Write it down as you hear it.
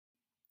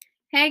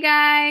Hey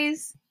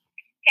guys.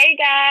 Hey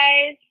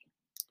guys.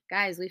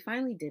 Guys, we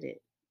finally did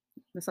it.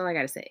 That's all I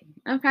gotta say.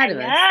 I'm I proud of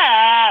us.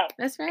 know.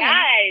 That's right.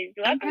 Guys,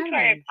 I'm welcome proud to of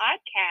our us.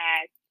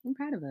 podcast. I'm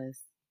proud of us.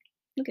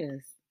 Look at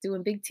us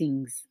doing big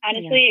things. Yeah.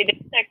 Honestly, this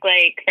took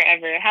like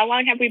forever. How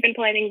long have we been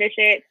planning this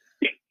shit?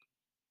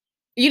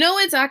 You know,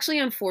 it's actually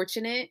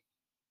unfortunate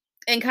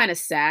and kind of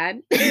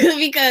sad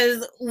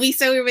because we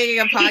said we were making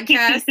a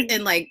podcast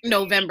in like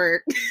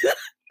November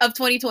of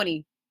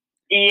 2020.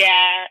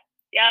 Yeah.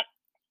 Yep.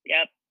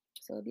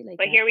 So it'd be like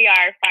But that. here we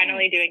are,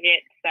 finally doing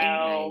it. And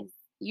So guys,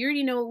 you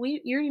already know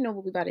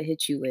what we about to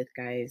hit you with,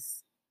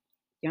 guys.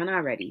 Y'all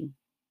not ready.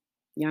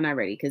 Y'all not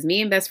ready. Because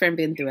me and best friend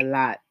been through a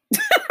lot.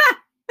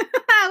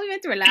 We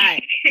went through a lot.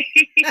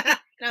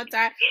 I'm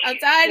tired. I'm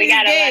tired we of these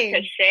got games. a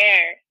lot to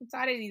share. I'm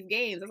tired of these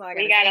games. That's all I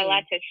gotta We got say. a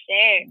lot to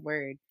share.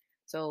 Word.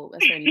 So,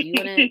 best friend,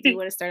 do you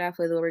wanna start off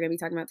with what we're gonna be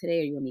talking about today,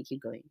 or you want me to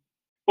keep going?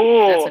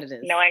 Ooh, That's what it is.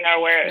 knowing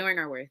our worth. Knowing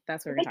our worth.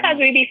 That's what we're Sometimes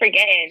talking about. we be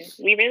forgetting.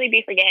 We really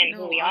be forgetting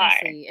who we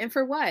honestly. And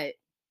for what?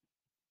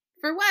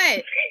 For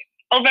what?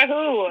 are. Over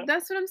who?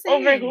 That's what I'm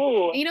saying. Over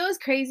who? You know, it's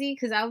crazy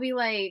because I'll be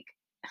like,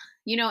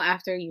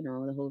 after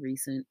the whole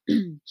recent.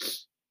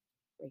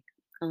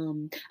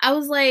 I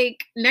was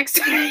like, next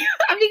time,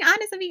 I'm being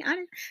honest.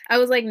 I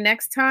was like,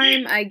 next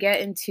time I get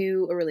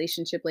into a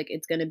relationship, like,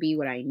 it's going to be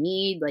what I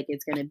need. Like,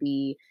 it's going to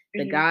be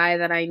the guy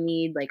that I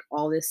need, like,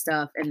 all this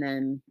stuff. And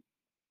then.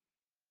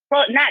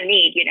 Well, not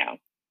need,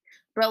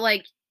 But,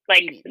 like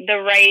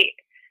the right,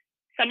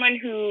 someone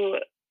who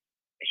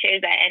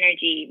shares that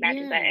energy,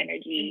 matches that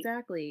energy.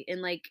 Exactly.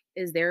 And, like,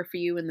 is there for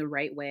you in the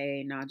right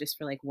way, not just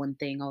for, like, one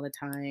thing all the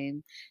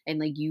time. And,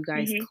 like, you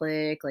guys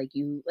click,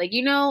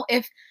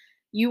 if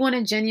you want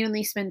to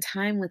genuinely spend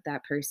time with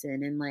that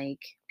person and like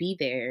be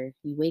there,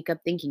 you wake up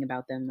thinking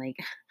about them, like,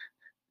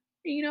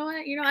 you know what?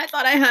 I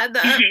thought I had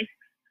that.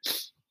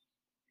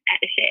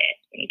 Shit,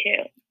 me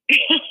too.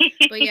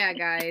 But yeah,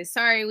 guys,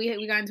 sorry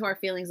we got into our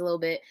feelings a little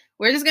bit.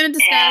 We're just gonna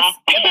discuss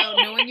about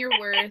knowing your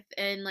worth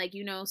and like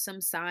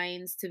some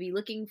signs to be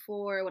looking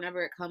for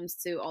whenever it comes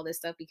to all this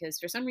stuff, because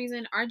for some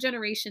reason our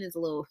generation is a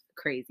little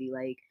crazy.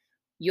 Like,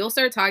 you'll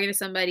start talking to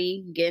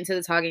somebody, get into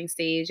the talking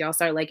stage, y'all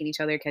start liking each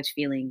other, catch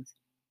feelings,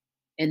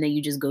 and then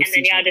you just ghost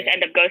each other. And then y'all just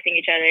end up ghosting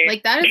each other.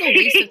 Like, that is a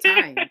waste of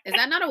time. Is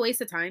that not a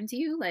waste of time to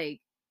you? Like,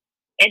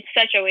 it's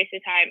such a waste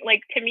of time. Like,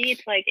 to me,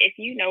 it's like, if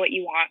you know what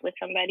you want with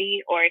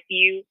somebody, or if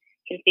you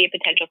can see a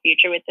potential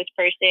future with this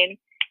person,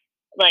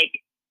 like,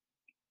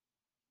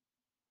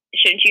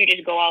 shouldn't you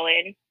just go all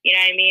in? You know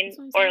what I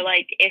mean? Or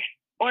like,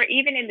 or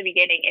even in the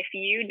beginning, if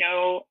you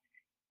know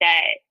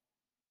that,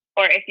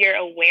 or if you're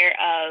aware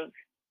of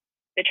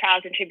the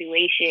trials and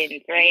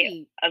tribulations,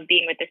 right, of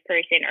being with this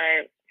person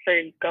or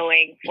for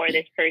going for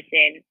this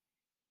person,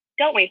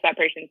 don't waste that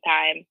person's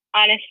time.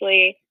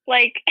 Honestly,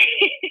 like,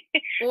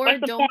 or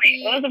what's the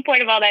point? What's the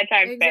point of all that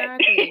time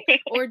spent?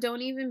 Or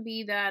don't even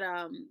be that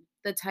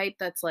the type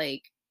that's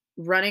like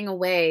running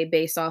away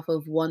based off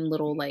of one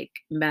little like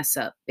mess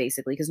up,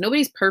 basically, because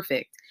nobody's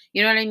perfect.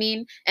 You know what I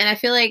mean? And I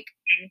feel like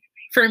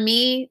for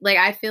me, like,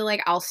 I feel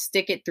like I'll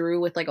stick it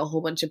through with like a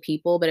whole bunch of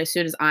people, but as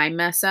soon as I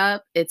mess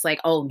up, it's like,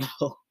 oh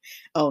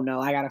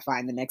no, I gotta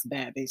find the next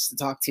bad bitch to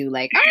talk to.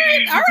 Like, all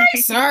right,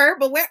 sir,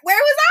 but where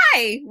was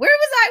I? Where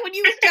was I when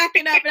you was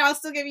jacking up and I was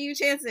still giving you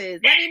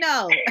chances? Let me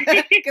know,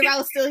 because I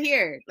was still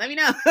here. Let me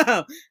know.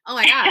 Oh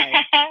my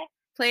god,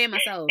 playing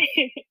myself.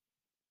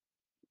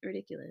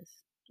 Ridiculous.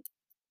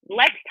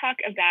 Let's talk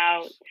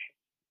about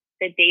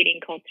the dating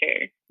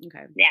culture.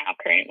 Okay. Now,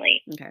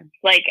 currently. Okay.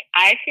 Like,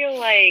 I feel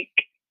like,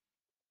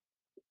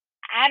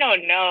 I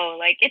don't know,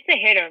 like, it's a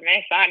hit or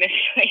miss,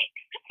 honestly.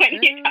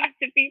 When you talk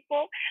to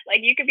people,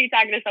 like, you could be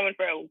talking to someone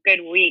for a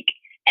good week,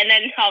 and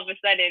then all of a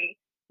sudden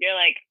you're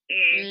like,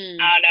 I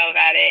don't know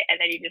about it, and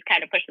then you just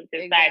kind of push them to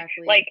the side.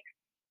 Like,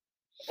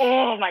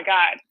 oh my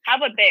god, how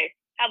about this?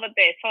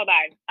 Hold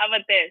on, how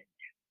about this?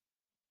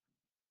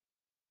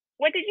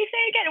 What did you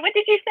say again? What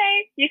did you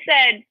say? You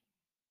said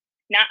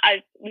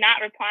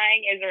not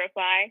replying is a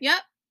reply. Yep.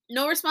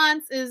 No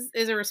response is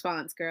a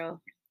response,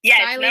 girl. Yes,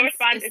 silence, no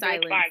response is a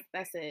response.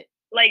 That's it.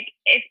 Like,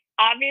 if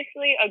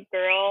obviously a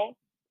girl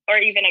or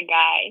even a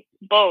guy,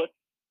 both,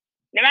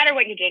 no matter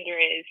what your gender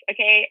is,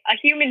 okay, a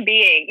human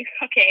being,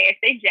 okay, if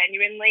they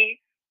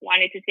genuinely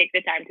wanted to take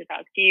the time to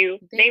talk to you,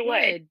 they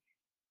would.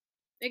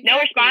 Exactly. No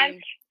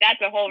response, that's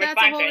a whole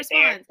response right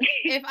there.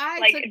 If I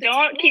like,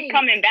 don't keep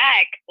coming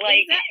back.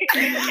 Like,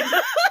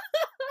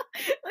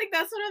 like,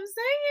 that's what I'm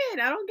saying.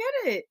 I don't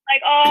get it.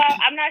 Like,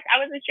 I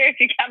wasn't sure if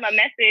you got my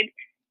message.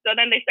 So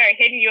then they start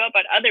hitting you up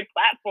on other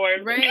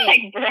platforms. Right.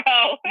 Like, bro.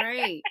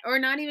 Right. Or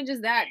not even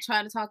just that,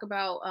 trying to talk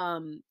about,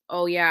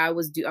 oh yeah, I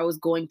was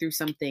going through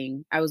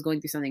something.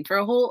 For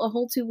a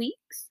whole 2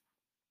 weeks.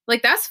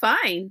 Like, that's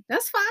fine.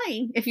 That's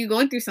fine. If you're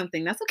going through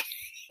something, that's okay.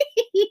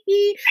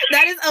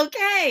 That is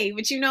okay.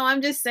 But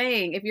I'm just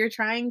saying, if you're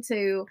trying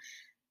to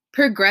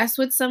progress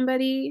with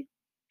somebody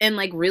and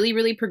like really,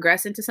 really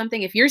progress into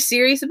something, if you're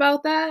serious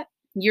about that,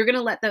 you're going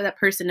to let that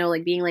person know,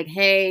 like, being like,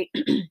 hey,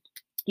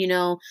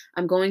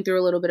 I'm going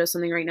through a little bit of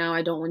something right now.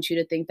 I don't want you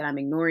to think that I'm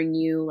ignoring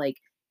you. Like,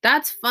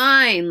 That's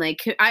fine. Like,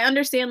 I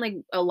understand, like,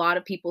 a lot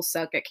of people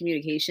suck at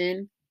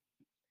communication,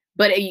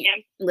 but Yeah.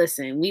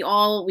 listen, we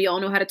all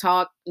know how to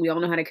talk. We all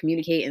know how to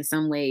communicate in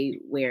some way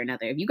or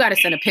another. If you got to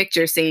send a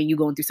picture saying you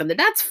going through something,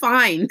 that's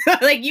fine.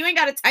 Like, you ain't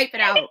got to type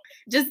it out.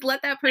 Just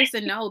let that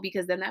person know,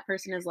 because then that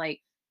person is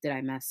like, did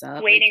I mess up?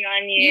 Like, Waiting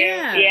on you.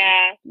 yeah,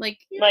 Yeah. like,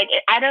 Like,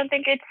 I don't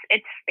think it's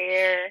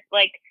fair.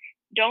 Like,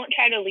 don't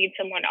try to lead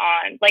someone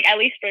on. Like, at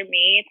least for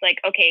me, it's like,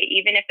 okay,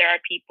 even if there are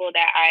people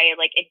that I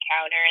like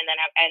encounter and then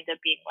I end up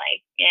being like,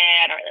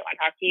 yeah, I don't really want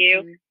to talk to you.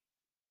 mhm.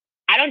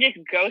 I don't just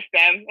ghost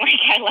them. Like,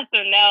 I let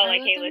them know, I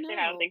like, let hey, them listen,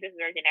 I don't know. think this is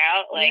working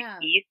out. Like, Yeah,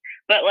 peace.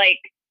 But like,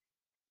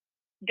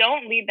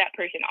 don't lead that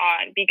person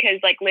on, because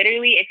like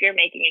literally, if you're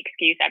making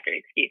excuse after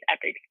excuse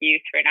after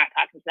excuse for not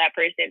talking to that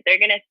person, they're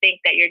gonna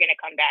think that you're gonna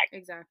come back.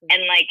 exactly.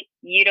 And like,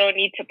 you don't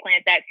need to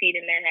plant that seed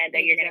in their head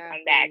that you're gonna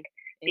come back.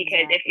 Exactly.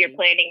 Because if you're Exactly.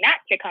 planning not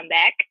to come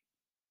back,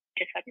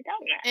 just fucking tell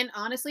them And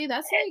honestly,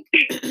 that's that.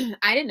 like,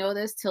 I didn't know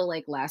this till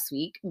like last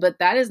week, but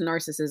that is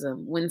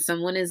narcissism. When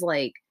someone is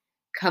like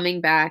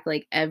coming back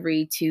like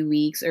every 2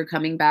 weeks, or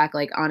coming back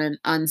like on an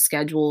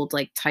unscheduled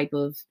like type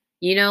of,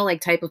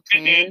 like type of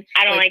plan,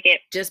 I don't like like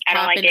it. just I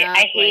don't like popping it. up,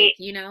 like,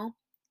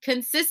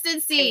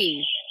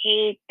 consistency.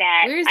 Hate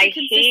that. Where's the I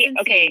hate.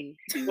 Okay,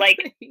 consistency? like,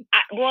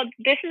 well,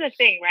 this is the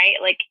thing, right?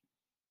 Like,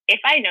 if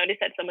I notice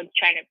that someone's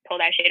trying to pull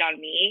that shit on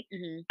me,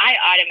 Hmm. I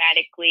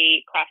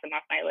automatically cross them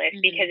off my list,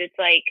 because Hmm. it's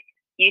like,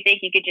 you think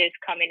you could just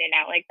come in and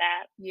out like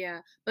that,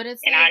 Yeah, but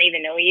it's and I like, don't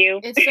even know you?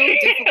 it's so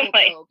difficult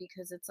Like, though,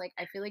 because it's like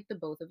I feel like the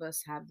both of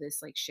us have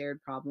this like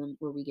shared problem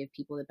where we give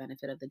people the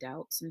benefit of the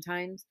doubt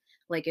sometimes.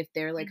 Like, if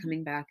they're like mhm,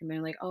 coming back and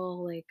they're like, "Oh,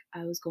 like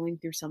I was going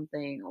through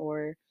something,"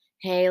 or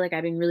 "Hey, like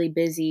I've been really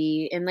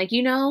busy." And like,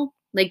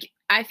 like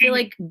I feel mhm,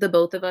 like the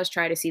both of us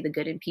try to see the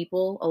good in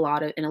people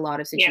in a lot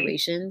of yeah,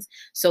 situations.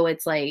 So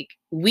it's like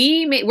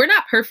we're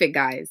not perfect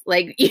guys.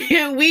 Like,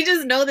 we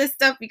just know this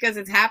stuff because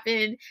it's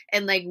happened,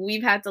 and like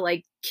we've had to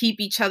like keep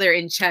each other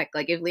in check.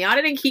 Like, if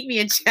Liana didn't keep me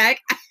in check,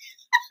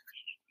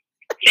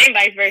 same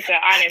vice versa,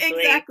 honestly.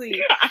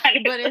 exactly.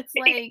 But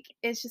Honestly,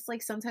 it's just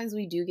like sometimes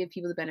we do give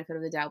people the benefit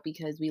of the doubt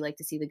because we like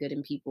to see the good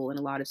in people in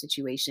a lot of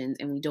situations,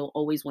 and we don't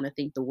always want to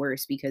think the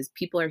worst because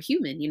people are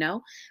human.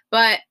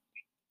 But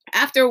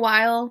after a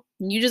while,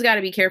 you just got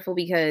to be careful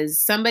because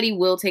somebody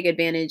will take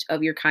advantage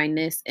of your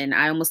kindness, and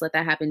I almost let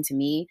that happen to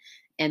me.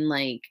 And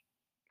like,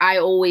 I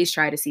always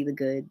try to see the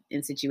good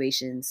in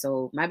situations.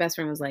 So my best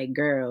friend was like,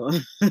 "Girl,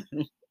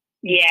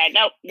 yeah,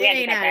 nope, we it had to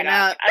ain't cut that adding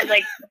off. up."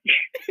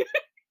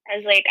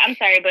 I'm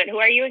sorry, but who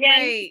are you again?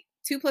 Right.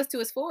 2 + 2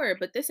 is 4,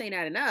 but this ain't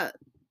adding up.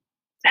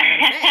 That's all I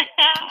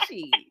gotta say.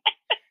 She.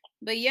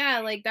 But yeah,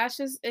 like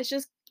it's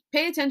just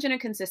pay attention to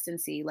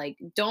consistency. Like,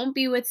 don't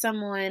be with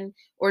someone,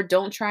 or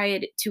don't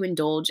try to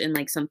indulge in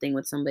like something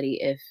with somebody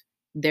if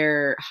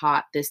they're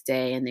hot this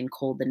day and then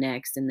cold the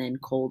next, and then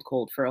cold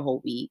for a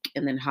whole week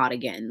and then hot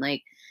again.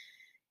 Like,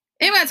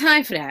 ain't got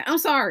time for that. I'm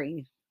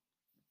sorry.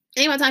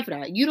 Ain't got time for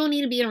that. You don't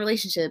need to be in a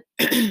relationship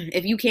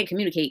if you can't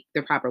communicate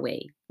the proper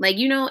way. Like,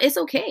 it's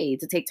okay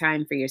to take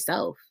time for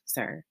yourself,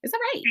 sir. It's all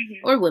right. Mhm.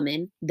 Or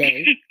woman,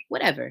 they,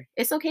 whatever.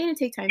 It's okay to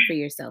take time for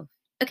yourself.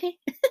 Okay?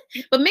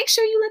 But make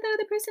sure you let the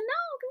other person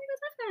know. 'Cause you know,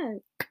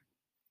 that's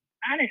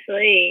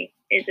Honestly,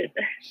 it's just,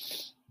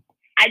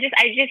 I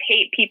just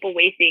hate people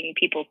wasting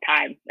people's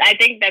time. I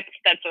think that's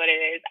what it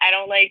is. I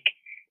don't like,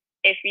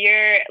 if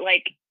you're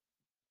like,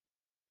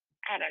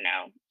 I don't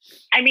know.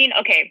 I mean,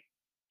 okay,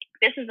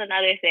 this is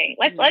another thing.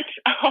 Let's bad. let's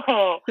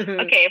oh,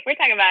 Mhm. okay, if we're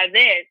talking about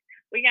this,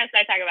 we gotta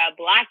start talking about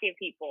blocking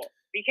people,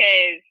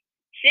 because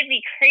shit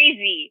be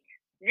crazy.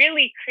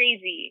 Really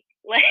crazy.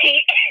 Like,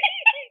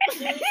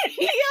 Yeah,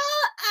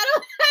 I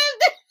don't have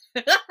that.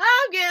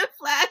 I'm getting like,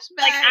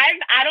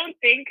 flashbacks. I don't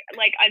think,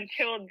 like,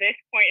 until this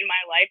point in my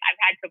life I've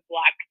had to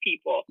block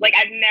people. Like,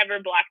 I've Yeah, never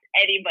blocked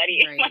anybody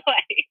in my right.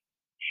 life.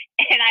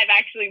 And I've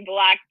had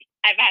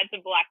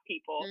to block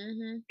people,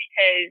 Hmm.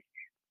 because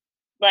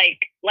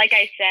like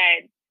I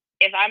said,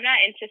 if I'm not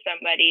into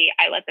somebody,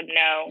 I let them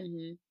know.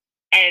 Hmm.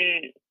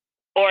 And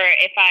or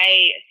if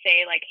I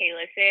say like, hey,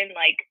 listen,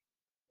 like,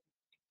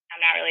 I'm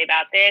not really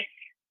about this,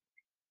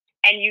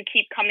 and you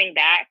keep coming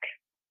back,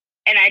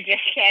 and I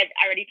just said,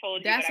 I already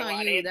told you what That's I on you.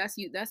 wanted. That's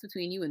you. That's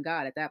between you and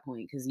God at that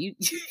point, because you.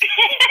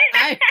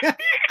 I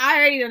I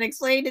already done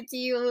explained it to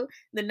you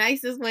the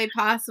nicest way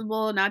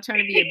possible. Not trying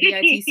to be a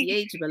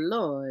bitch, but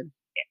Lord,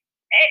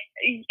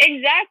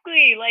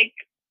 Exactly. Like,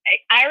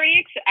 I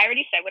already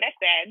said what I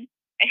said,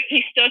 and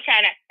he's still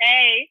trying to,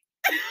 hey,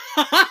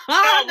 no,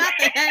 not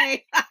the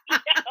hay.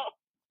 yo,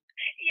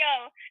 yo,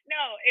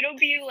 no, it'll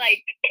be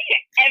like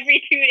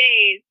every 2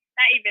 days,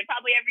 not even,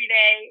 probably every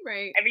day,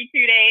 Right, every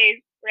 2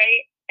 days,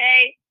 right?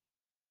 Hey,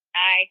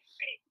 hi,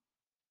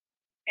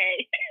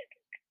 hey.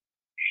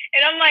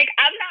 And I'm like,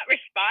 I'm not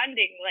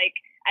responding, like,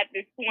 at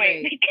this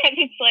point, right, because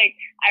it's like,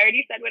 I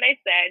already said what I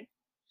said.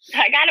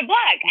 I gotta block.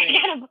 I right.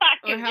 gotta block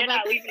Or because how you're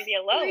about not leaving me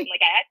alone wait,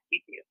 like I asked you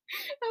to.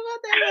 how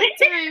about that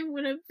one time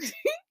when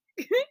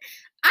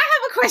I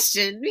have a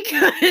question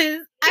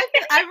because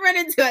I've run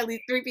into at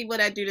least 3 people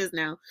that do this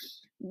now.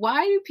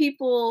 Why do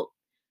people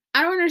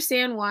I don't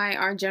understand why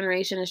our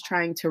generation is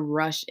trying to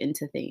rush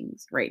into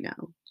things right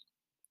now.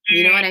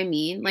 You know what I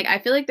mean? Like, I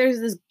feel like there's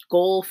this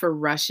goal for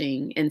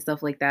rushing and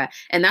stuff like that.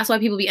 And that's why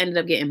people ended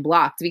up getting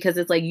blocked, because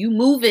it's like you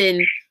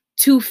moving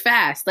too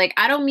fast. Like,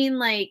 I don't mean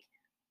like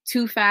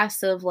too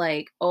fast of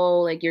like, oh,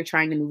 like you're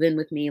trying to move in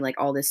with me, like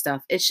all this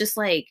stuff. It's just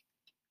like,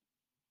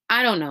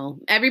 I don't know.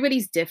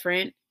 Everybody's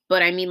different,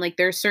 but I mean like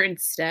there's certain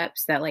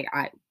steps that like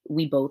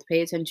we both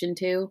pay attention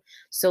to.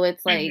 So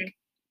it's like, Mhm.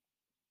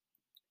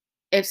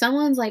 if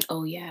someone's like,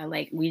 "Oh yeah,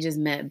 like we just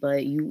met,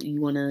 but you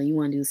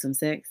wanna do some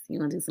sex, you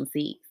wanna do some sex,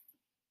 you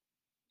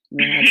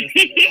wanna do some,"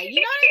 like, you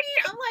know what I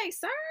mean? I'm like,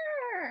 "Sir,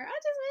 I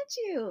just met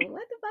you.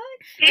 What the fuck?"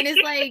 And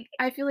it's like,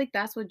 I feel like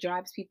that's what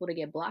drives people to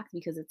get blocked,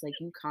 because it's like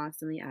you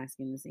constantly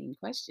asking the same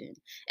question,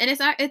 and it's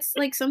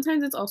like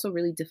sometimes it's also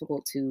really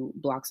difficult to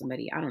block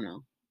somebody. I don't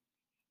know.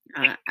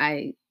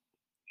 I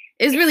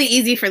It's really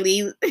easy for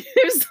me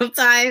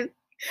sometimes.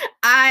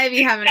 I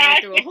be having to go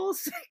through a whole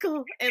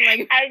cycle, and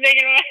like I was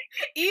thinking about,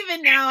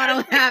 even now, I I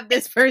was, don't have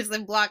this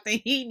person blocked, and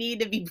he need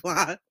to be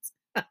blocked.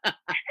 no,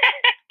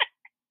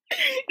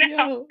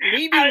 Yo,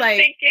 we be I was like,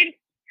 thinking,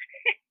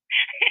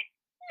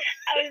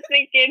 I was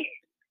thinking,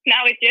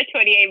 now it's your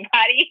 28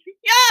 body.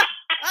 yeah.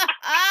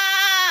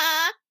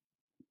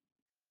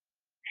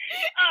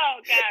 Oh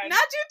God. Not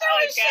you Oh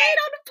throwing shade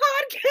God. on the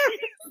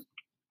podcast.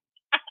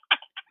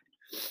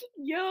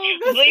 Yo,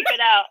 Bleep it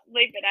out.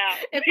 Bleep it out.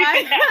 if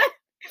Bleep it out.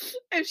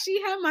 if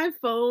she had my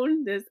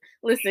phone,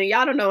 listen,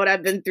 y'all don't know what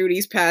I've been through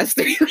these past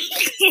 3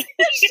 weeks.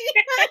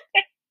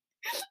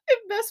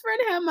 If best friend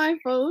had my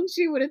phone,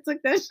 she would have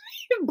took that shit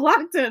and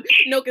blocked him.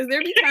 No, because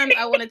there be times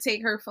I want to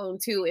take her phone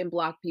too and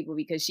block people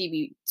because she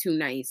be too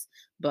nice.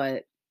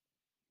 But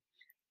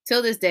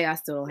till this day, I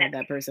still don't have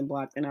that person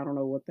blocked, and I don't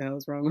know what the hell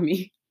is wrong with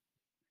me.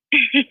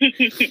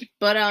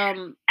 But I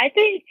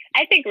think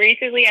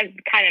recently I've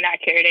kind of not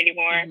cared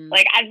anymore. Mhm.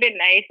 Like I've been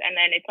nice, and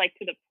then it's like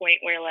to the point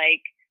where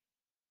like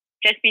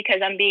just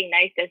because I'm being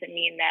nice doesn't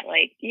mean that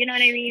like you know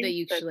what I mean. that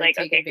you So should it's like like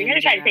take okay, if you're gonna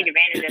advantage of try to take that.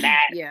 advantage of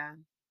that, Yeah,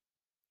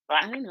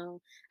 I fuck. don't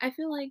know. I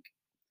feel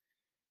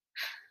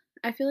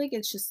like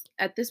it's just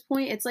at this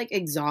point it's like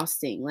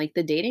exhausting. Like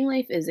the dating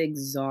life is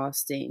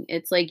exhausting.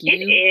 It's like It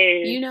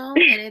you is. know,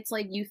 and it's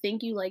like you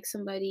think you like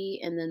somebody,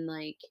 and then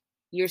like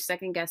you're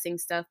second guessing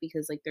stuff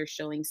because like they're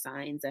showing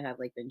signs that have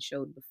like been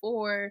showed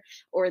before,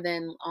 or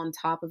then on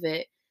top of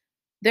it,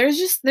 there's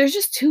just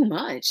too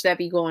much that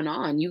be going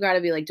on. You got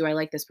to be like, do I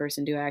like this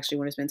person? Do I actually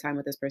want to spend time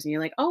with this person?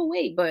 You're like, oh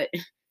wait, but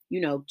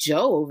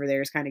Joe over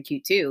there is kind of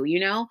cute too,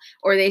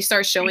 or they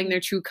start showing their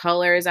true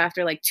colors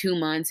after like 2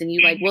 months, and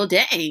you like, well,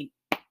 dang,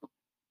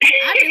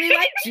 I really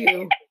liked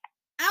you.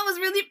 I was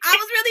really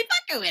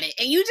fucking with it,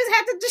 and you just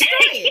had to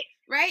destroy it,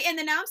 right? And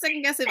then now I'm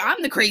second guessing if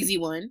I'm the crazy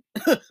one,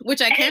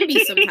 which I can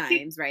be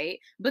sometimes, right?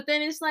 But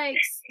then it's like,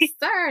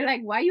 sir,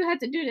 like, why you had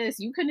to do this?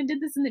 You couldn't have did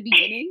this in the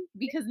beginning,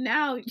 because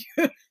now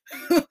I'm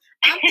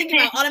thinking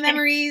about all the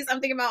memories. I'm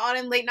thinking about all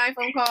them late night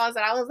phone calls,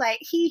 and I was like,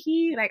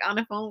 hee, like on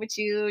the phone with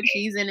you,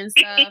 cheesing and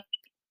stuff,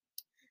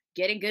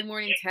 getting good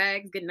morning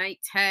texts, good night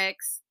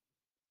texts.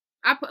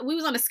 We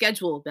was on a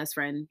schedule, best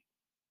friend.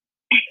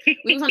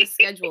 We was on a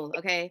schedule,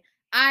 okay?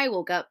 I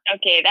woke up.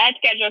 Okay, that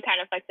schedule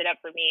kind of fucks it up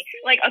for me.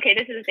 Like, okay,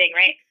 this is the thing,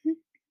 right?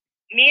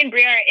 Me and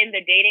Bria are in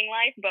the dating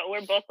life, but we're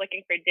both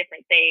looking for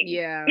different things.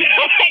 Yeah.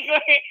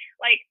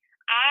 like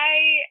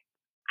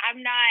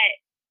I'm not.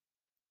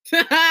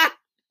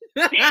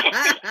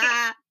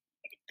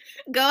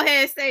 Go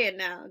ahead, say it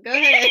now. Go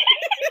ahead.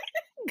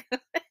 Go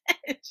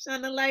ahead.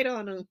 Shine the light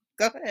on him.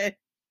 Go ahead.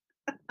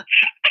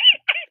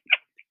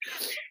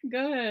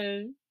 Go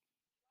ahead.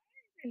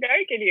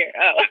 Dark in here.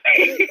 Oh,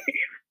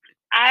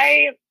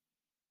 I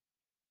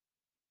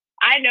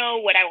know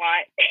what I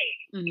want,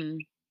 Mm-hmm.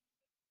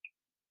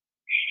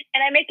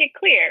 and I make it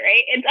clear,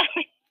 right? It's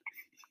always,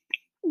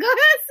 Go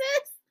ahead,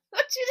 sis.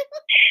 What you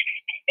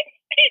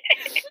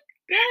doing?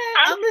 Go ahead.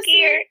 I'm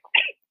scared.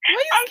 Why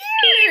you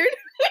scared?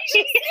 What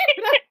you scared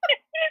of?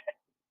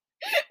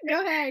 Go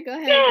ahead,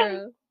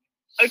 girl.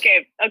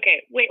 Okay.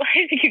 Wait, why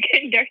is it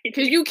getting dark?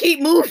 Because you keep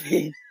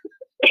moving.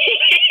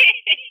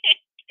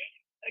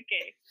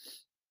 Okay.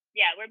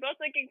 Yeah, we're both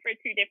looking for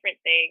two different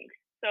things.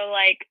 So,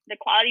 like, the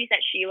qualities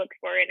that she looks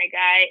for in a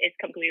guy is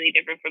completely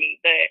different from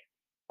the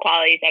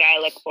qualities that I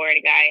look for in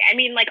a guy. I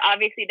mean, like,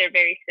 obviously they're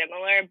very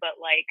similar, but,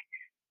 like,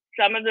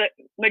 some of the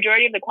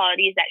majority of the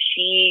qualities that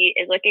she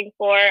is looking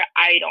for,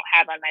 I don't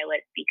have on my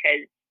list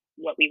because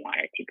what we want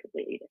are two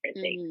completely different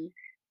things.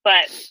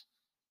 But,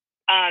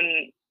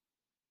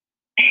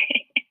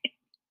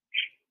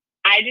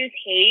 I just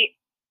hate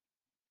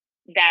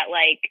that,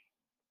 like,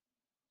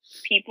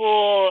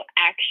 people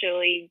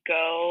actually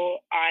go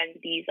on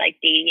these like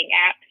dating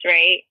apps,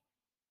 right?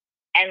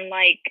 And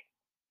like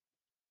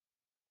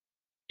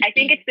I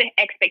think it's the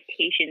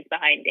expectations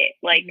behind it.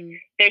 Like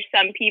there's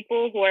some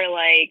people who are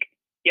like,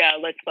 yeah,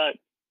 let's fuck.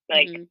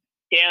 Like,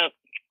 damn,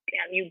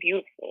 you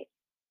beautiful.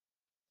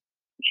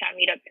 Trying to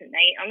meet up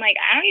tonight. I'm like,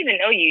 I don't even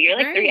know you. You're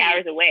like 3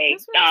 hours away.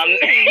 What am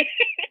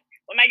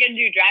I gonna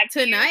do? Drive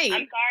tonight?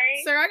 I'm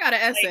sorry, sir. I got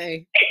an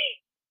essay.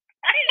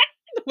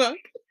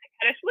 Like,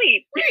 I gotta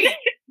sleep.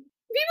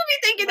 People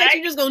be thinking that Like,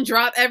 you just gonna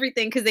drop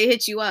everything because they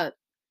hit you up.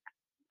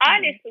 Get it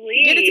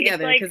honestly, it's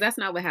together, like because that's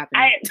not what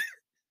happened. I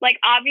like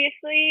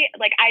obviously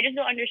like I just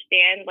don't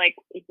understand like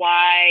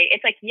why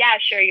it's like yeah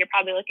sure you're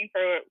probably looking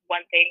for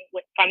one thing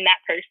from that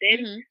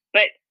person, Mm-hmm.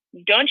 but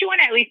don't you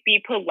want to at least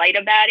be polite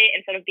about it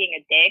instead of being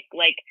a dick?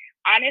 Like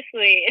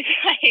honestly, it's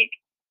like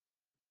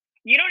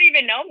you don't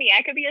even know me.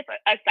 I could be a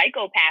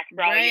psychopath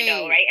for all you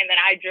know, Right. right? And then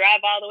I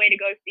drive all the way to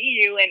go see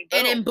you, and And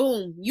boom. then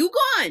boom, you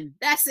gone.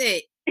 That's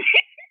it.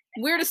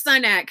 Where the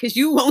sun at? Because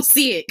you won't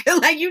see it.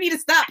 Like, you need to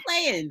stop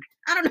playing.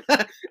 I don't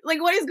know. Like,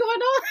 what is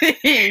going on?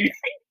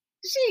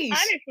 Sheesh.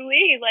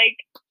 Honestly, like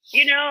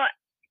you know,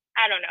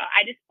 I don't know.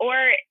 I just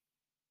or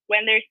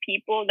when there's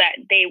people that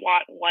they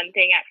want one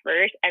thing at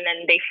first and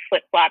then they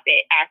flip flop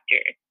it after.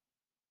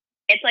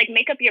 It's like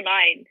make up your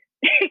mind.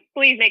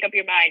 Please make up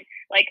your mind.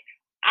 Like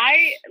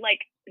I like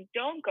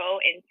don't go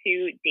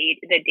into the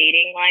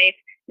dating life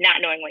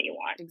not knowing what you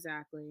want.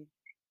 Exactly.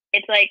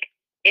 It's like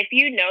if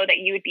you know that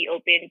you would be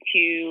open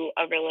to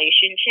a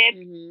relationship,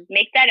 Mm-hmm.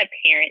 make that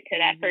apparent to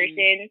that Mm-hmm.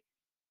 person.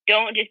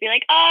 Don't just be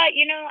like,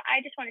 you know, I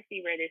just want to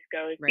see where this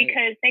goes. Right.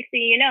 Because next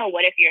thing you know,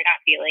 what if you're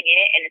not feeling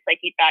it and it's like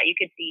you thought you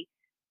could see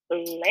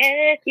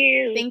bless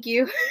you. Thank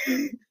you.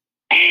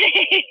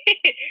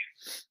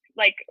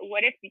 Like,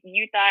 what if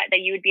you thought that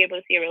you would be able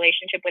to see a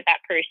relationship with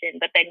that person,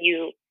 but then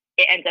it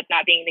ends up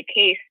not being the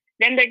case?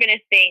 Then they're gonna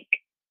think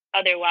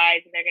otherwise,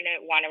 and they're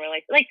gonna want to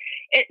relate. Like,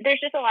 there's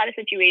just a lot of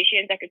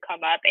situations that could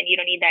come up, and you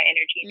don't need that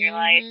energy in your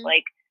life.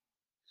 Like,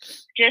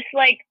 just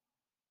like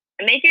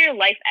make your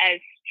life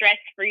as stress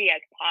free as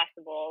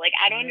possible. Like,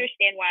 I don't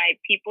understand why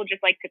people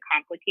just like to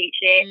complicate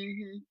shit.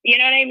 You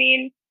know what I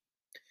mean?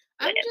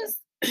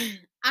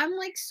 I'm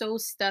like so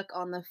stuck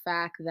on the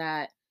fact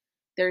that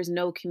there's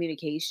no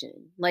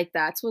communication. Like,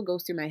 that's what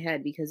goes through my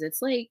head, because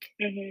it's like,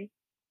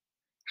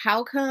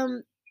 how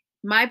come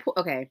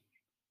okay,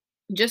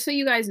 just so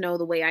you guys know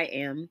the way I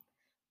am,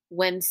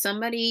 when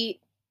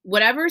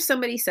whatever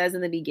somebody says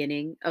in the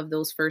beginning of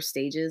those first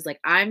stages, like,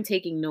 I'm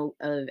taking note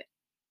of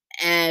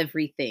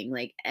everything,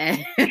 like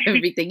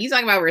everything. You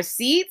talking about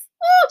receipts?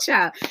 Oh,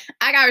 child,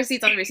 I got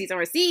receipts on receipts on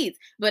receipts.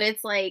 But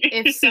it's like,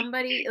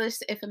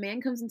 if a man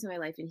comes into my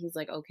life and he's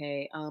like,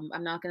 okay,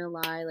 I'm not gonna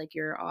lie, like,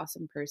 you're an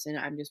awesome person.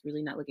 I'm just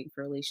really not looking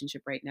for a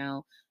relationship right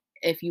now.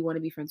 If you want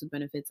to be friends with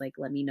benefits, like,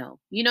 let me know.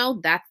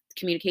 That's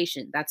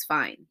communication. That's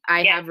fine.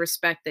 I have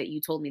respect that you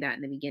told me that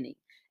in the beginning.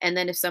 And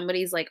then if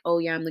somebody's like, oh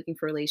yeah, I'm looking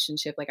for a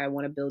relationship, like, I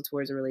want to build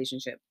towards a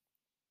relationship,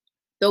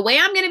 the way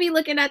I'm going to be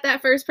looking at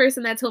that first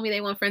person that told me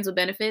they want friends with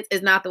benefits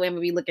is not the way I'm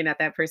going to be looking at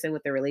that person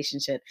with the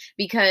relationship.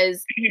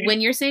 Because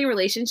when you're saying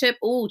relationship,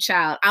 oh,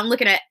 child, I'm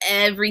looking at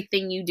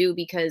everything you do,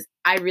 because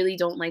I really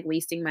don't like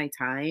wasting my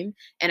time.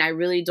 And I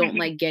really don't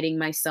like getting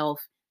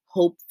myself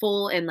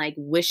hopeful and like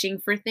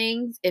wishing for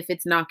things if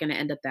it's not going to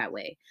end up that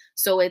way.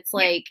 So it's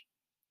like,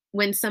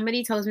 when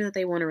somebody tells me that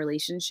they want a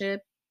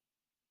relationship,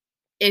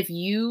 if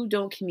you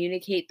don't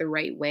communicate the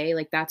right way,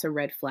 like, that's a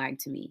red flag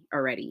to me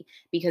already.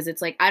 Because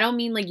it's like, I don't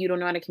mean like you don't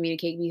know how to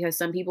communicate, because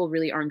some people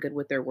really aren't good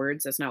with their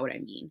words. That's not what I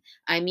mean.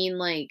 I mean,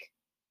 like,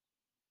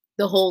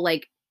 the whole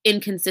like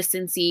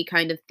inconsistency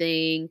kind of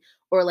thing,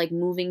 or like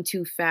moving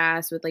too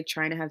fast with like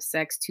trying to have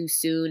sex too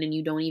soon and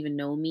you don't even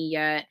know me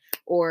yet,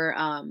 or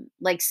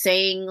like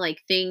saying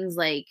like things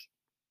like,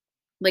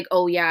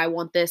 oh yeah, I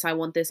want this, I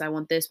want this, I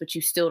want this, but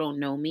you still don't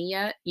know me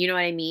yet. You know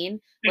what I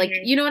mean? Like,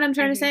 you know what I'm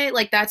trying to say?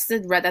 Like, that's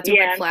a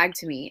red flag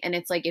to me. And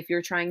it's like, if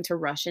you're trying to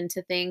rush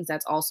into things,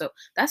 that's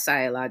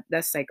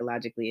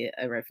psychologically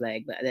a red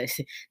flag, but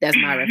that's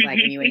my red flag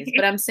anyways.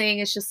 But I'm saying,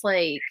 it's just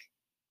like,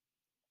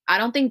 I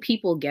don't think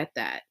people get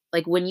that.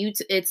 Like, when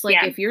it's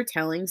like, if you're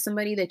telling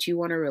somebody that you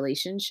want a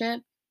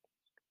relationship,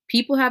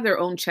 people have their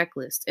own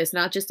checklist. It's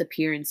not just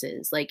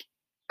appearances. Like,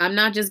 I'm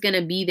not just going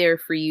to be there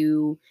for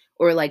you,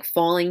 or like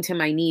falling to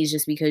my knees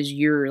just because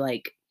you're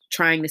like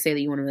trying to say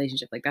that you want a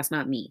relationship. Like, that's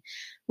not me.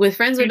 With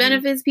friends with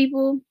benefits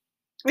people,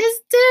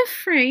 it's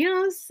different. You know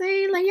what I'm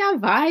saying? Like, y'all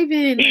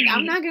vibing. Like,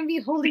 I'm not going to be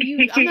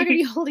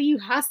holding you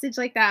hostage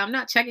like that. I'm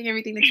not checking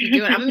everything that you're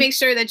doing. I'm going to make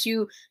sure that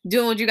you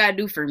doing what you got to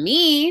do for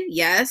me.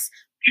 Yes.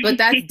 But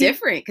that's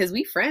different, because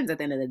we friends at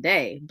the end of the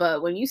day.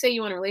 But when you say you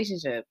want a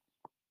relationship,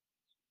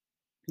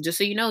 just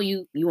so you know,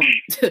 you want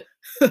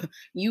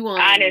you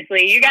want,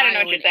 honestly, you gotta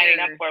know what you're signing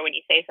up for when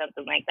you say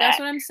something like that. That's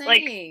what I'm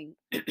saying.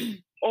 Like,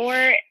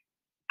 or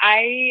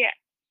I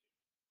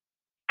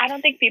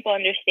don't think people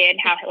understand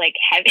how like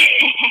heavy.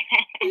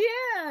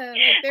 Yeah,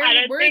 like,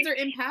 their words are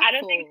impactful. I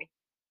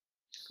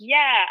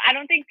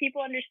don't think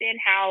people understand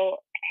how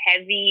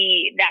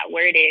heavy that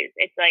word is.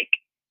 It's like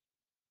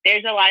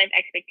there's a lot of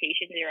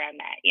expectations around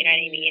that. You know what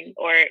I mean?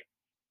 Or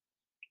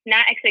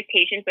not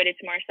expectations, but it's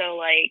more so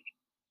like,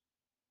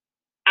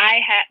 I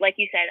have, like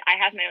you said, I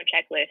have my own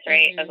checklist,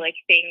 right? Of like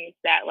things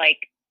that like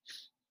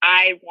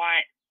I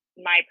want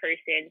my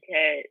person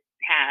to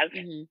have.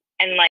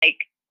 And like,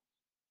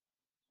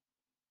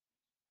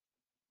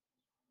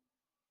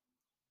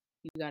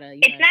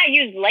 it's not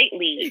used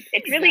lightly.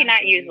 It's really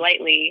not used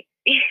lightly.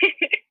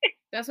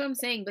 That's what I'm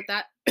saying, but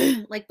that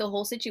like the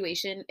whole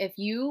situation, if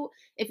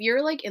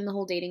you're like in the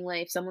whole dating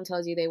life, someone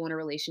tells you they want a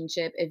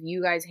relationship, if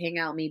you guys hang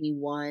out maybe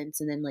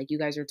once and then like you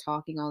guys are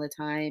talking all the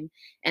time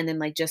and then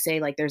like just say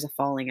like there's a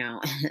falling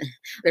out.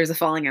 There's a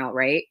falling out,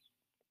 right?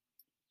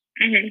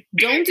 Mhm.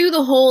 Don't do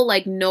the whole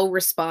like no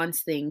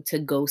response thing to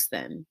ghost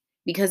them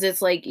because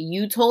it's like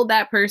you told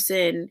that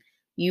person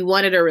you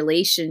wanted a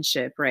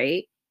relationship,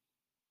 right?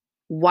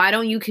 Why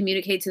don't you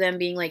communicate to them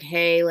being like,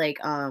 "Hey, like,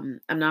 I'm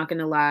not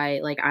gonna lie,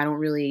 like, I don't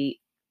really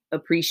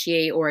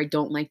appreciate or I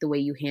don't like the way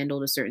you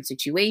handled a certain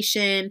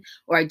situation,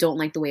 or I don't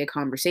like the way a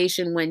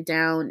conversation went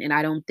down, and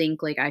I don't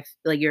think like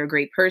you're a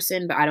great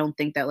person, but I don't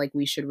think that like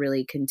we should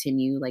really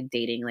continue like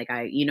dating. Like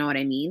you know what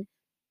I mean?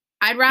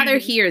 I'd rather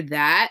Mhm. hear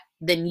that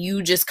than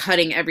you just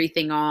cutting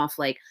everything off,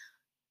 like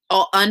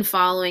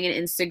unfollowing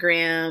an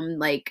Instagram,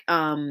 like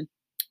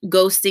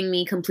ghosting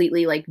me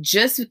completely, like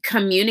just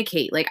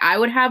communicate. Like I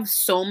would have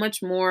so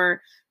much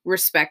more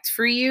respect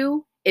for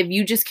you if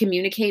you just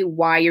communicate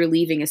why you're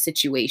leaving a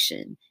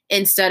situation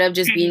instead of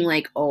just being Mhm.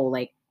 like, "Oh,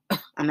 like ugh,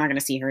 I'm not going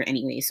to see her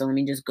anyway, so let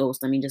me just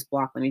ghost, let me just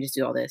block, let me just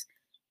do all this."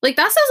 Like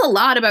that says a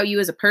lot about you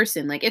as a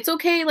person. Like it's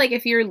okay like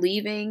if you're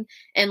leaving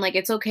and like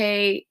it's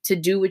okay to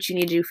do what you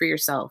need to do for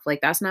yourself.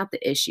 Like that's not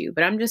the issue.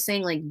 But I'm just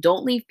saying like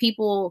don't leave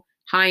people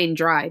high and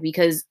dry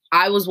because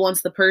I was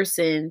once the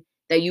person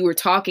that you were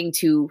talking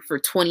to for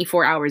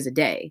 24 hours a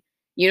day.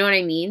 You know what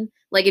I mean?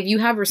 Like if you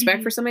have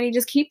respect for Mhm. somebody,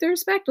 just keep the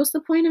respect. What's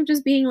the point of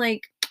just being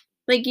like,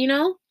 you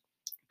know,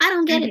 I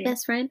don't get it, Mhm.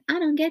 best friend. I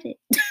don't get it.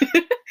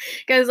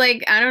 Cuz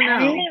like I don't I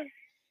don't know, know.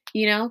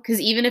 you know,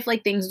 cuz even if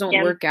like things don't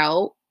Yeah. work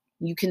out,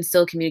 you can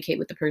still communicate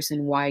with the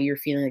person why you're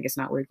feeling like it's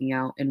not working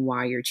out and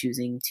why you're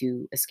choosing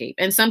to escape.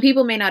 And some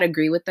people may not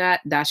agree with that.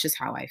 That's just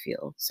how I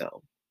feel.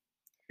 So,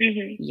 No,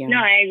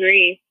 yeah. I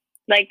agree.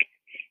 Like,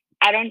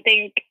 I don't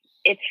think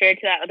it's fair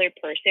to that other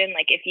person.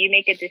 Like, if you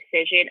make a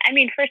decision, I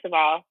mean, first of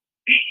all,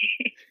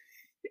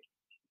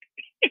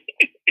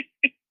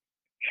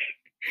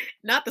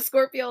 Not the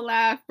Scorpio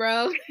laugh,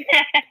 bro.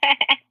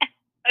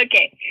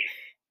 okay.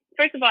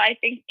 First of all, I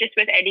think just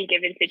with any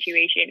given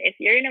situation, if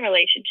you're in a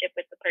relationship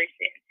with the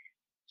person,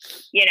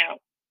 you know,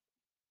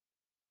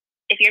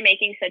 if you're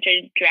making such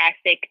a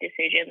drastic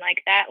decision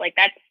like that, like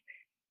that's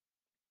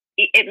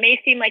it may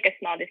seem like a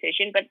small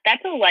decision, but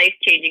that's a life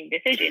changing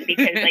decision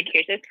because like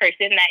here's this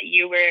person that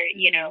you were,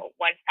 Mhm.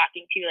 once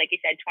talking to, like you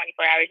said,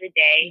 24 hours a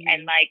day,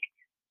 and Mhm. like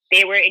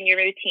they were in your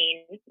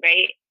routine,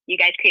 right? You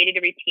guys created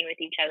a routine with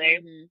each other.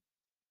 Mhm.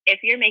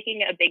 If you're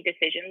making a big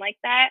decision like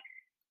that,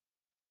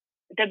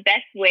 the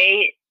best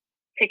way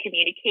to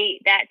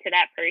communicate that to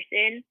that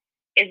person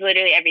is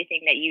literally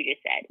everything that you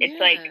just said. It's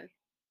like, Yeah.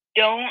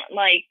 don't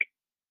like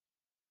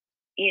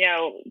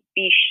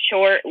be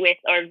short with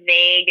or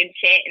vague and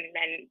shit, and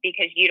then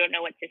because you don't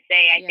know what to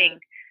say. I Yeah.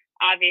 think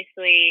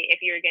obviously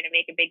if you're going to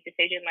make a big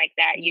decision like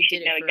that, you You should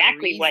did it know for a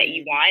exactly what you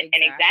reason. want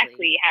and Exactly.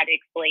 exactly how to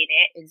explain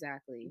it.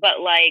 Exactly.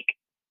 But like,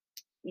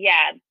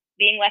 yeah,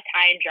 being left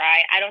high and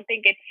dry, I don't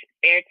think it's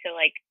fair to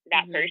like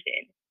that Mhm.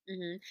 person,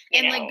 Mhm. you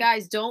And like know.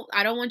 guys,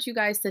 I don't want you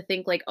guys to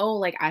think like, "Oh,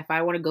 like if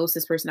I want to ghost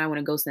this person, I want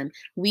to ghost them."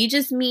 We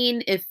just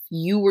mean if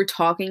you were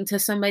talking to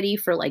somebody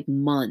for like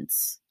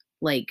months,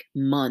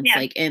 Yeah.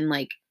 like in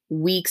like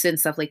weeks and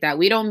stuff like that.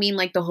 We don't mean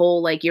like the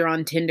whole like you're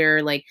on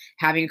Tinder like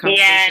having a Yeah,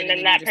 conversation and and then then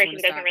you that just want person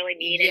to doesn't stop. really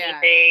mean Yeah,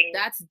 anything.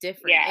 that's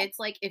different. Yeah. It's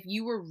like if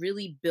you were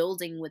really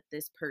building with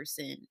this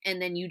person and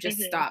then you just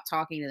Mhm. stop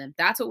talking to them.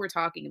 That's what we're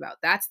talking about.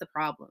 That's the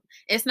problem.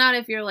 It's not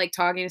if you're like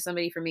talking to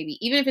somebody for maybe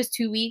even if it's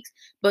 2 weeks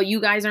but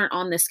you guys aren't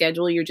on the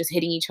schedule, you're just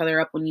hitting each other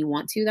up when you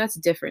want to, that's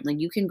different.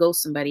 Like you can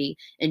ghost somebody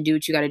and do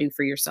what you got to do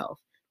for yourself.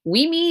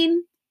 We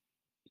mean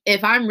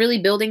if I'm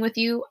really building with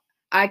you,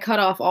 I cut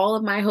off all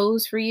of my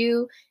hoes for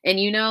you and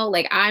you know,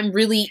 like I'm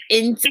really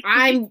into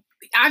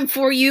I'm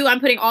for you.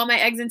 I'm putting all my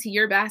eggs into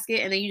your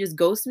basket and then you just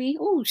ghost me.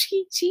 Oh,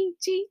 cheat.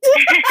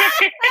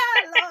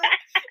 Lord,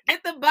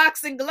 get the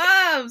boxing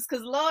gloves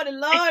cuz lordy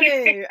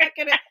lordy, I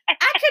could have Like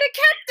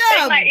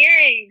kept my them.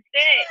 earrings,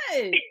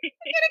 Hey, I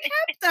could have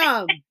kept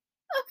them.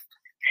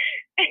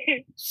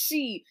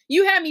 shit.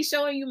 You had me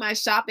showing you my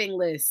shopping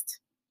list.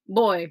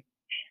 Boy,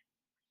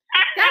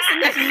 that's the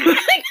next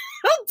like,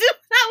 don't do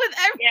that with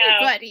Yeah.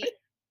 everybody.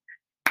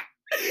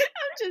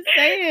 I'm just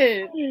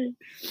saying.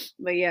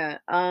 But yeah,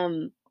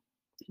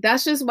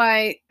 that's just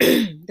why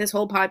this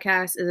whole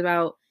podcast is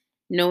about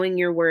knowing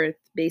your worth,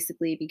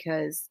 basically,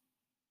 because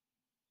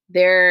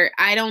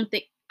I don't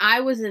think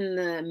I was in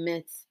the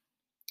midst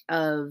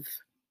of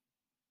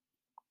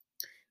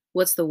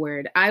what's the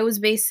word? I was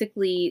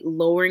basically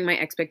lowering my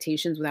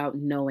expectations without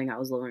knowing I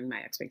was lowering my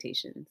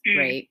expectations, Mm.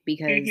 right?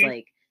 Because Mhm.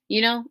 like,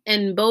 you know,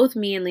 and both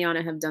me and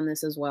Liana have done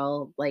this as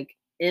well, like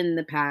in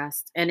the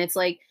past. And it's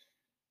like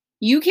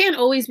you can't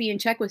always be in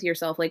check with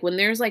yourself. Like when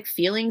there's like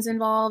feelings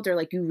involved or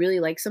like you really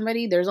like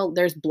somebody, there's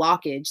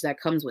blockage that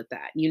comes with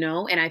that, you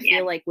know? And I Yeah.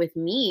 feel like with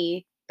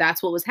me,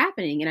 that's what was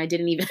happening. And I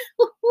didn't even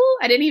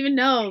I didn't even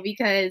know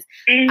because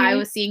I Mhm.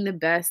 was seeing the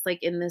best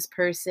like in this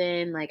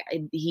person. Like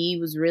he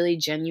was really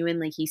genuine.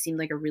 Like he seemed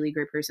like a really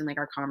great person. Like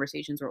our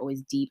conversations were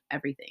always deep,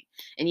 everything.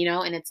 And you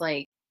know, and it's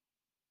like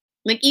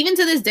Like, even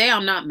to this day,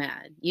 I'm not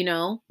mad, you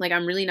know? Like,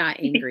 I'm really not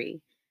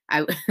angry.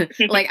 I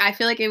like, I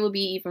feel like it would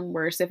be even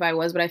worse if I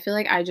was, but I feel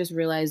like I just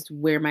realized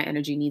where my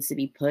energy needs to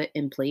be put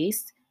and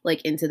placed,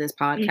 like, into this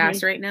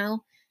podcast right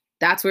now.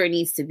 That's where it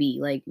needs to be.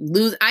 Like,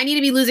 I need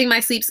to be losing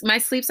my sleep. My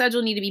sleep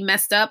schedule need to be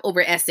messed up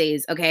over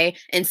essays, okay?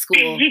 And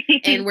school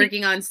and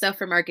working on stuff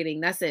for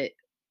marketing. That's it.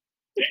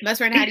 Best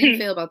friend, how do you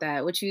feel about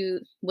that? What's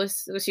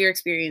your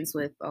experience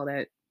with all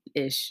that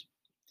ish?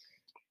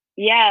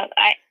 Yeah,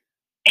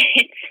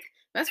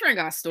 Best friend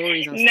got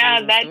stories on no,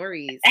 stories on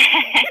stories.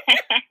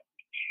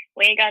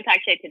 We ain't gonna talk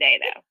shit today,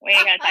 though. We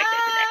ain't gonna talk shit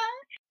today.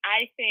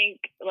 I think,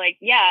 like,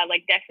 yeah,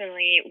 like,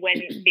 definitely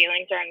when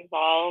feelings are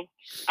involved,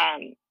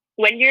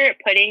 when you're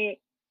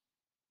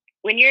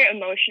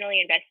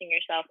emotionally investing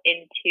yourself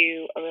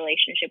into a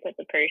relationship with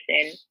a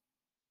person,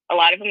 a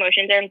lot of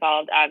emotions are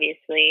involved,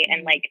 obviously,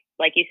 and like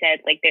you said,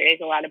 like, there is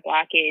a lot of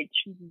blockage,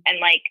 and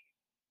like,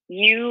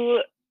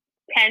 you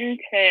tend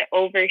to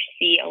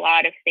oversee a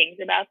lot of things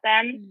about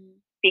them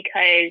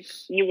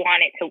because you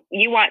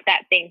want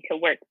that thing to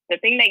work. The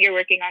thing that you're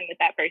working on with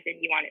that person,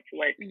 you want it to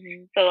work.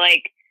 So,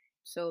 like,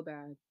 so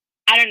bad.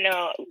 I don't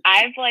know.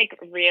 I've, like,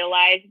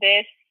 realized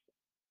this.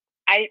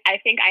 I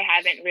think I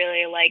haven't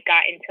really, like,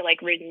 gotten to,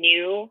 like,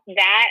 renew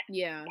that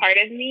part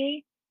of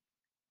me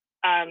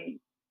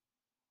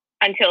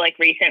until, like,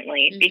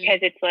 recently, because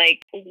it's,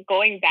 like,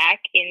 going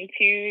back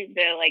into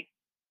the, like,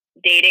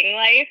 dating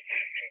life.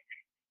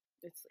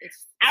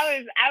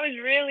 I was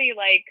really,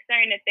 like,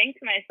 starting to think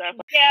to myself,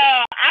 like,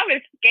 I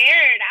was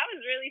scared. I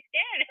was really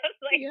scared. I was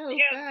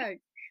like,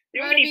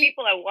 too many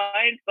people at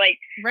once. Like,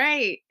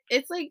 right.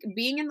 It's like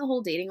being in the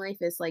whole dating life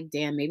is like,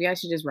 damn, maybe I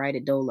should just ride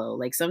it dolo.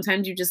 Like,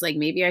 sometimes you just like,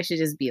 maybe I should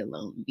just be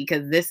alone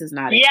because this is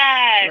not it.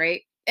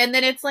 Right. And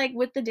then it's like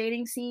with the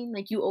dating scene,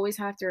 like, you always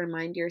have to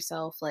remind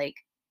yourself, like,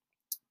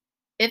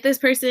 if this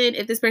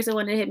person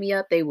wanted to hit me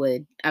up, they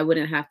would. I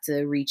wouldn't have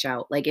to reach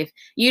out. Like, if,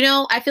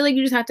 I feel like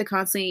you just have to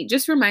constantly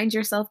just remind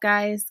yourself,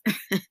 guys,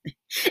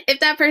 if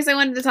that person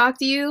wanted to talk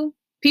to you,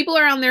 people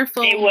are on their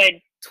phone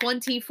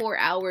 24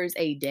 hours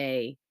a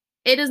day.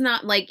 It is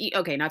not like,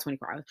 okay, not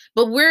 24 hours,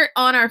 but we're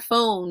on our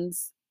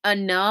phones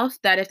enough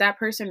that if that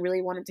person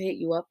really wanted to hit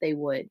you up, they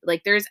would.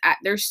 Like, there's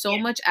so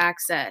much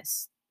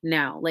access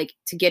now, like,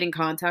 to get in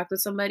contact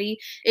with somebody.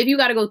 If you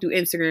got to go through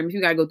Instagram, if you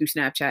got to go through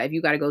Snapchat, if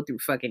you got to go through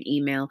fucking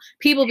email,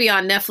 people be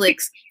on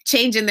Netflix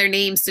changing their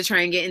names to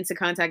try and get into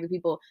contact with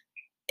people.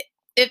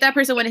 If that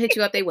person wanted to hit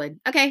you up, they would.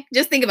 Okay,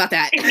 just think about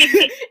that.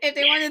 If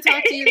they wanted to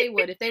talk to you, they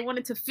would. If they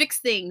wanted to fix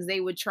things,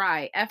 they would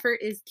try. Effort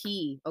is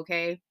key,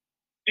 okay?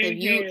 If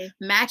you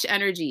match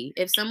energy,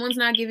 if someone's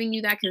not giving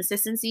you that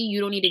consistency, you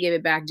don't need to give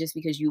it back just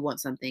because you want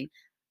something.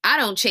 I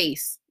don't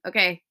chase,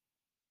 okay?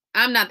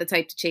 I'm not the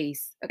type to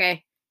chase,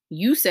 okay?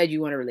 You said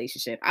you want a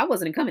relationship. I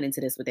wasn't coming into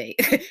this with a.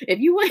 If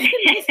you want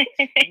to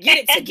get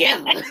it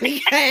together,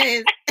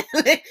 because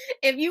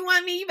if you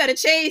want me, you better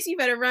chase. You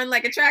better run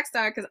like a track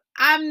star, because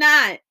I'm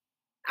not.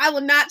 I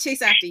will not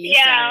chase after you,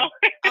 sir.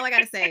 All I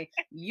gotta say,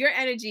 your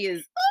energy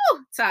is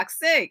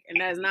toxic, and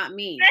that is not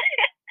me.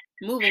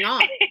 Moving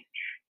on.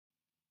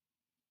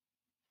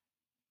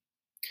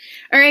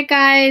 All right,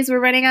 guys, we're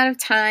running out of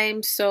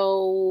time,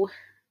 so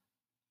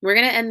we're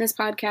gonna end this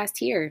podcast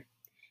here,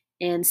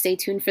 and stay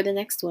tuned for the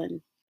next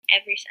one.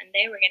 Every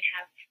Sunday, we're gonna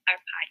have our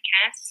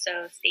podcast,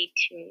 so stay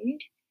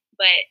tuned.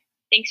 But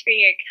thanks for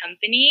your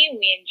company.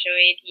 We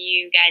enjoyed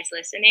you guys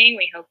listening.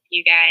 We hope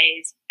you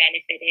guys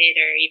benefited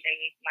or even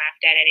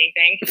laughed at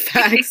anything.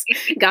 Facts.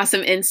 Got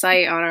some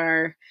insight on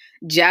our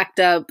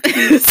jacked up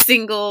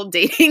single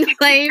dating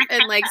life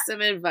and like some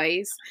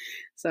advice.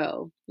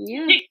 So,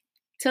 yeah.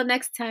 Till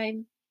next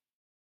time.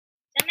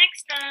 Till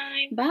next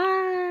time.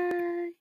 Bye.